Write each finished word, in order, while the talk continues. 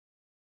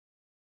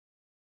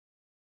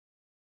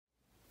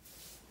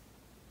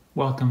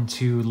Welcome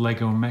to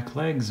Lego Mech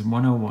Legs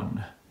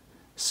 101.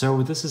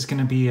 So this is going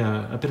to be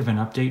a bit of an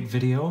update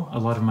video. A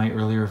lot of my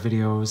earlier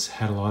videos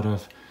had a lot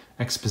of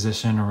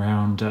exposition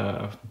around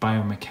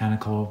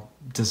biomechanical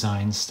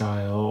design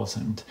styles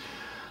and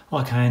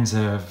all kinds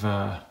of,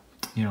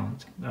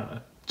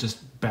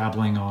 just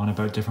babbling on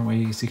about different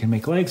ways you can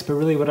make legs. But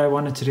really what I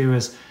wanted to do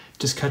is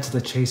just cut to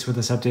the chase with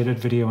this updated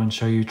video and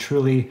show you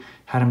truly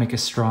how to make a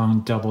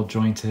strong double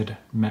jointed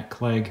mech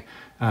leg.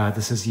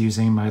 This is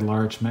using my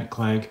large mech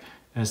leg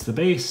as the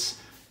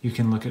base. You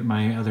can look at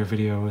my other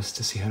videos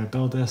to see how to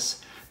build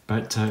this,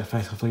 but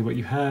effectively what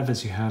you have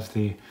is you have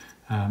the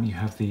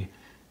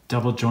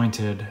double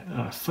jointed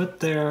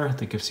foot there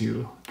that gives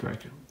you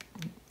direct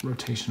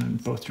rotation in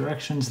both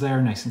directions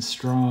there, nice and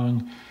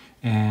strong,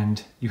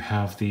 and you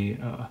have the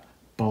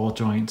ball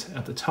joint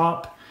at the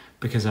top.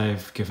 Because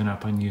I've given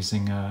up on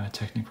using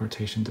Technic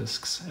rotation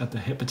discs at the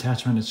hip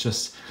attachment, it's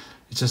just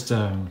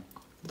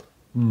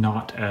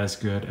not as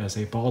good as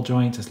a ball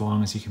joint as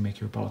long as you can make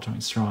your ball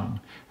joint strong,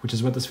 which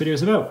is what this video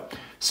is about.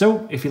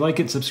 So if you like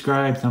it,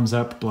 subscribe, thumbs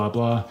up, blah,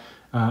 blah.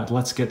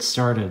 Let's get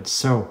started.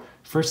 So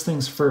first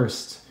things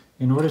first,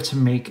 in order to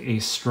make a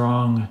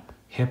strong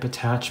hip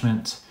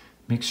attachment,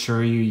 make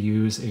sure you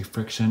use a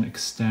friction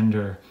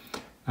extender.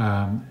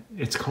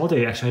 It's called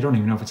actually, I don't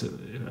even know if it's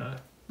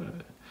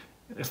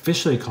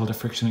officially called a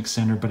friction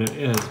extender, but it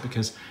is,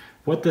 because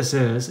what this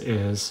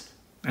is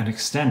an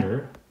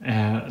extender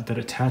that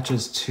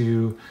attaches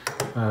to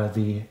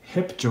the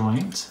hip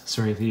joint,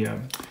 sorry, the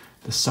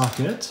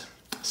socket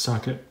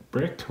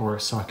brick or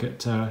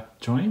socket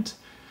joint.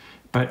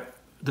 But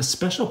the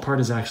special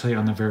part is actually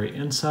on the very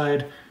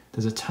inside.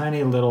 There's a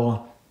tiny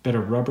little bit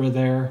of rubber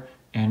there,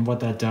 and what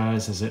that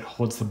does is it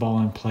holds the ball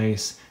in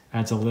place,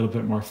 adds a little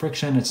bit more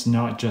friction. It's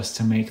not just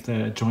to make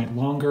the joint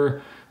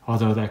longer,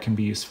 although that can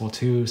be useful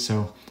too,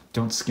 so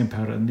don't skimp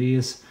out on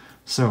these.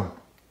 So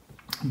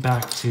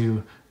back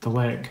to the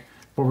leg.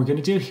 What we're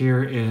going to do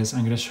here is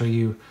I'm going to show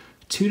you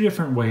two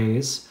different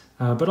ways,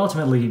 but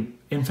ultimately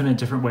infinite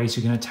different ways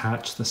you can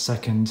attach the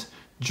second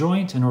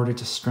joint in order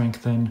to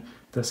strengthen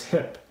this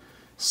hip.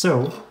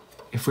 So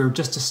if we were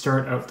just to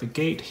start out the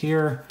gate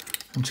here,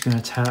 I'm just going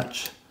to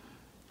attach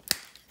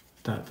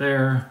that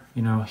there.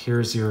 You know,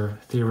 here's your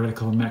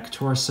theoretical mech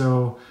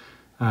torso.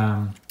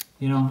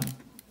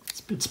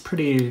 It's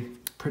pretty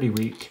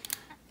weak.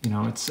 You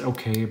know, it's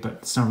okay, but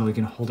it's not really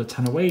going to hold a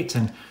ton of weight.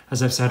 And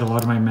as I've said, a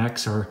lot of my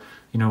mechs are,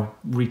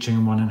 reaching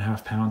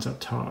 1.5 pounds up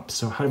top.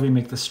 So how do we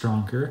make this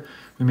stronger?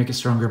 We make it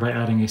stronger by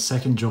adding a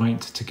second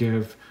joint to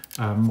give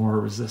more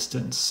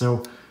resistance.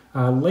 So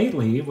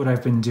lately, what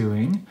I've been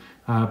doing,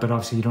 but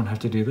obviously you don't have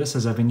to do this,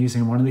 is I've been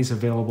using one of these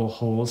available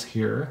holes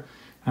here,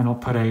 and I'll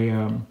put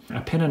a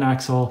pin and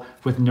axle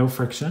with no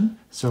friction,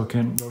 so it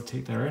can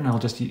rotate there, and I'll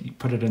just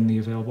put it in the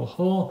available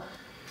hole.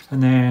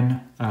 And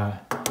then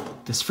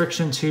this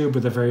friction tube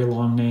with a very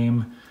long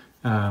name.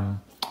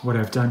 What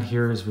I've done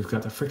here is we've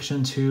got the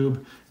friction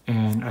tube,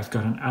 and I've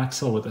got an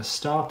axle with a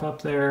stop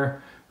up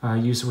there.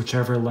 Use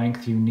whichever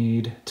length you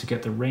need to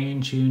get the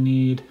range you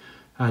need.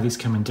 These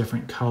come in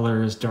different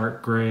colors,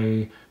 dark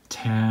gray,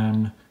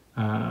 tan,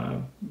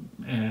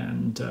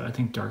 and I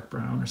think dark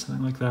brown or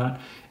something like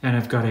that. And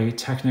I've got a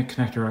Technic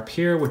connector up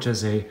here, which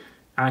is a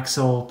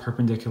axle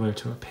perpendicular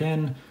to a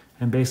pin.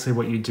 And basically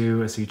what you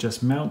do is you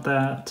just mount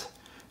that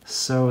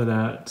so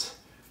that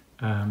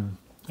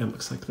it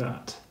looks like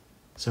that.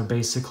 So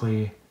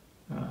basically,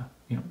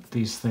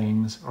 these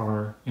things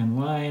are in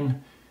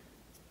line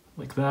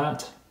like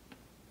that.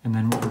 And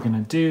then what we're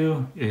gonna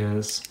do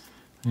is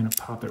I'm gonna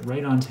pop it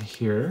right onto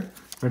here,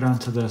 right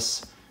onto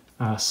this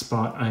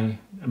spot I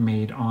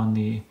made on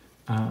the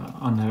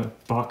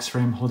box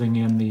frame holding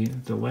in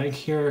the leg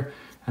here.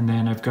 And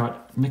then I've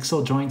got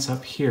mixel joints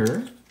up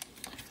here.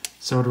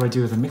 So what do I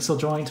do with a mixel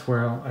joint?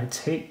 Well, I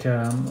take,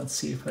 let's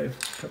see if I've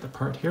got the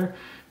part here.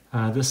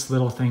 This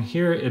little thing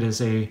here, it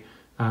is a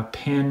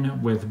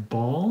pin with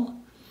ball.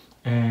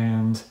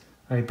 And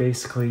I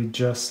basically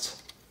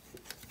just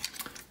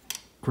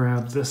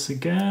grab this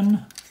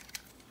again.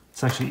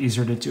 It's actually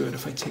easier to do it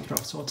if I take it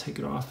off, so I'll take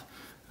it off.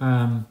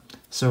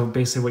 So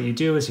basically what you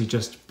do is you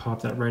just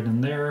pop that right in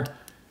there.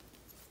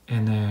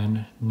 And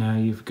then now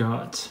you've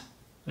got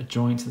a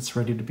joint that's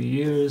ready to be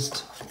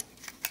used.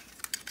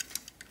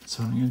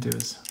 So what I'm going to do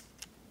is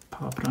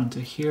pop it onto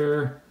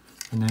here,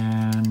 and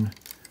then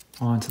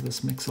onto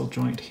this mixel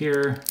joint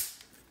here,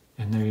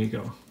 and there you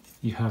go.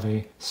 You have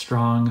a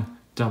strong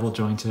double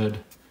jointed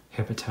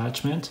hip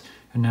attachment.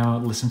 And now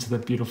listen to the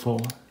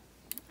beautiful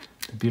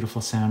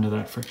sound of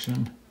that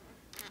friction.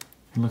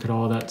 And look at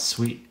all that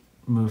sweet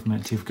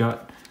movement. You've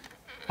got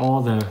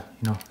all the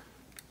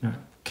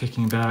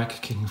kicking back,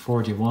 kicking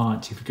forward you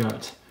want. You've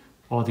got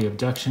all the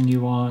abduction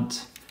you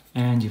want,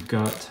 and you've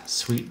got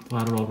sweet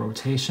lateral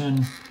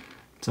rotation.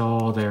 It's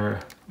all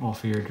there, all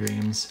for your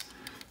dreams.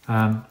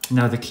 Now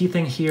the key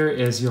thing here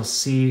is you'll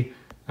see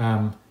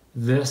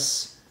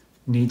this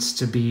needs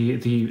to be,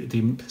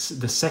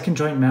 the second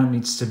joint mount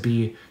needs to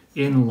be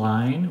in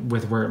line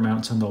with where it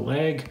mounts on the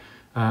leg.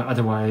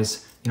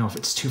 Otherwise, if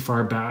it's too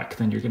far back,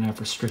 then you're gonna have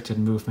restricted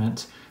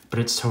movement, but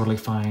it's totally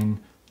fine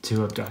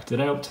to abduct it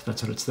out.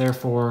 That's what it's there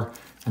for.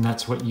 And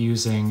that's what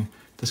using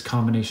this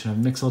combination of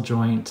mixel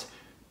joint,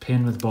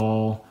 pin with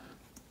ball,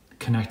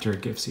 connector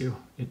gives you.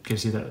 It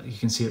gives you that, you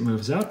can see it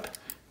moves up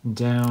and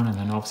down and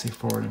then obviously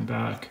forward and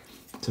back.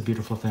 It's a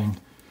beautiful thing.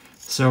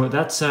 So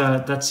that's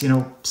you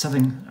know,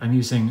 something I'm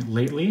using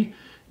lately.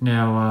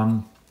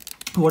 Now,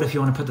 what if you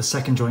want to put the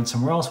second joint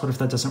somewhere else? What if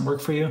that doesn't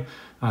work for you?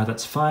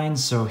 That's fine.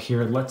 So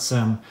here, let's,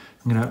 I'm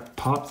gonna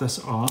pop this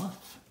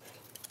off.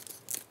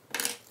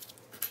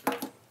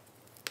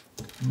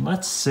 And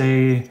let's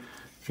say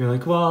you're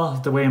like, well,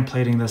 the way I'm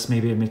plating this,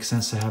 maybe it makes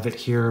sense to have it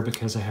here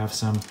because I have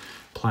some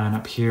plan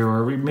up here,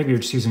 or maybe you're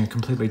just using a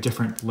completely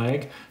different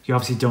leg. You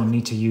obviously don't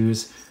need to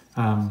use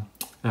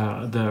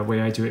the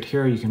way I do it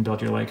here. You can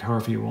build your leg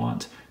however you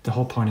want. The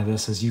whole point of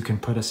this is you can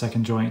put a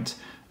second joint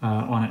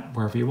on it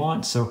wherever you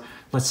want. So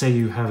let's say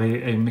you have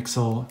a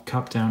mixel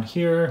cup down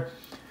here.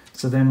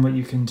 So then what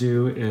you can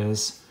do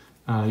is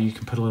you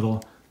can put a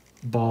little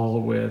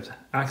ball with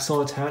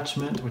axle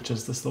attachment, which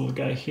is this little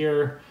guy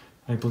here.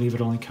 I believe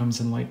it only comes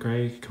in light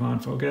gray. Come on,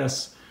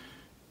 focus.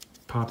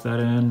 Pop that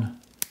in.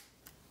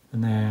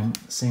 And then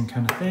same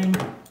kind of thing.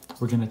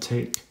 We're gonna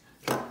take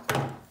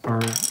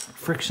our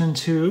friction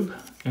tube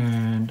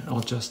and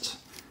I'll just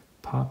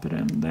pop it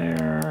in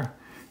there.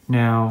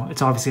 Now,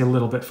 it's obviously a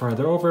little bit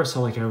farther over,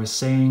 so like I was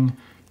saying,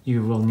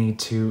 you will need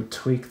to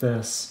tweak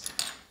this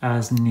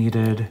as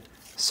needed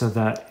so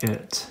that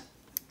it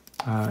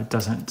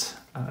doesn't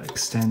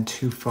extend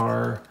too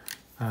far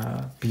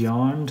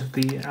beyond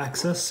the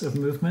axis of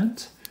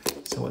movement.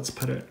 So let's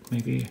put it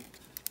maybe,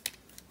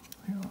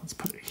 let's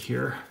put it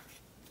here.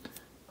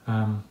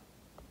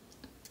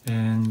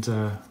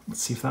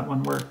 Let's see if that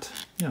one worked.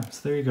 Yeah,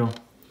 so there you go.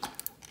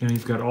 You know,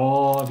 you've got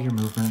all of your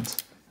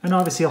movement. And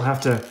obviously you'll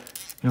have to,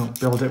 you know,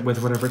 build it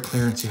with whatever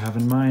clearance you have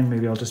in mind.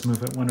 Maybe I'll just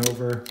move it one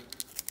over.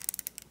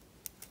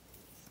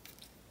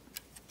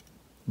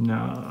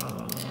 No,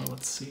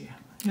 let's see.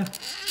 Yeah,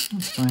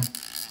 that's fine,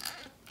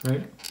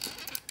 right?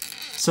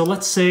 So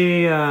let's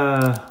say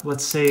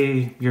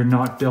you're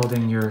not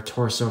building your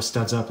torso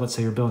studs up. Let's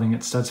say you're building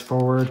it studs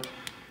forward.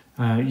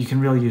 You can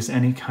really use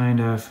any kind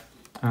of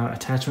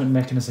attachment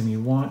mechanism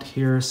you want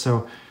here.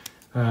 So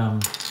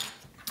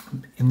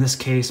in this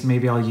case,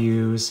 maybe I'll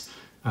use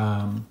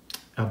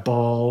a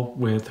ball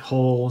with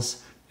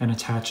holes and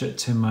attach it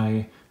to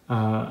my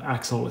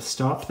axle with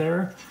stop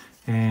there.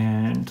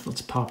 And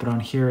let's pop it on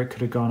here. It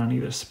could have gone on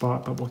either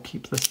spot, but we'll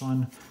keep this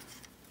one.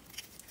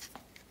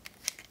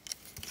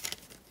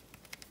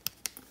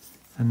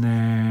 And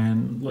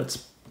then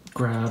let's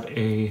grab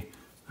a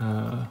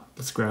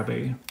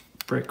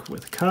brick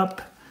with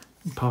cup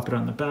and pop it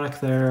on the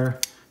back there.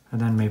 And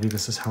then maybe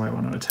this is how I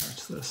want to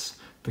attach this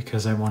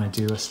because I want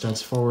to do a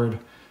studs forward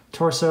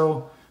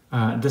torso.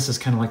 This is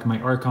kind of like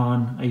my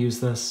arc-on. I use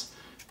this.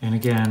 And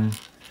again,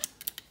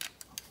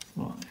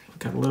 well, I've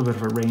got a little bit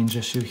of a range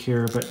issue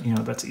here, but you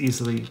know, that's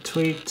easily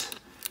tweaked.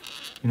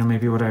 You know,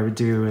 maybe what I would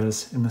do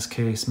is, in this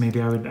case,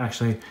 maybe I would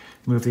actually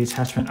move the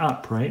attachment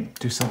up, right?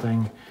 Do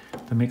something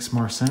that makes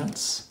more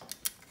sense.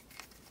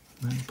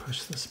 And then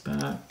push this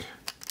back.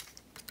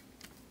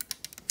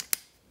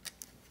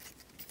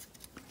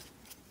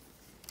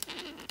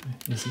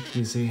 Easy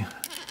peasy.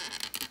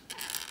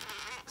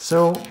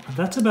 So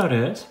that's about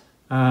it.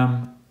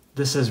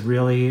 This is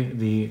really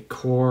the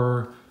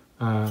core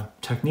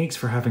techniques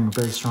for having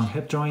very strong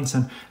hip joints,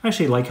 and I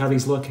actually like how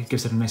these look. It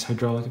gives it a nice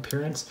hydraulic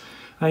appearance.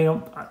 You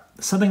know,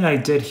 something I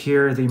did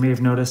here that you may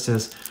have noticed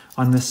is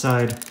on this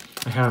side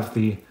I have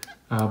the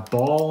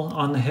ball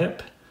on the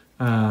hip,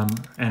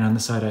 and on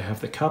this side I have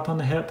the cup on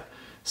the hip.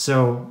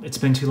 So it's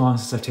been too long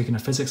since I've taken a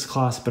physics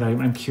class, but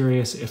I'm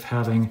curious if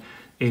having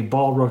a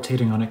ball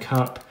rotating on a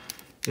cup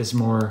is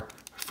more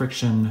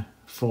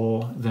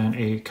frictionful than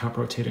a cup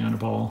rotating on a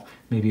ball.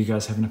 Maybe you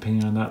guys have an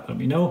opinion on that, let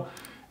me know.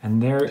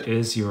 And there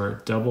is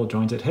your double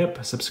jointed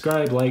hip.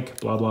 Subscribe, like,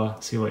 blah, blah.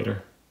 See you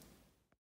later.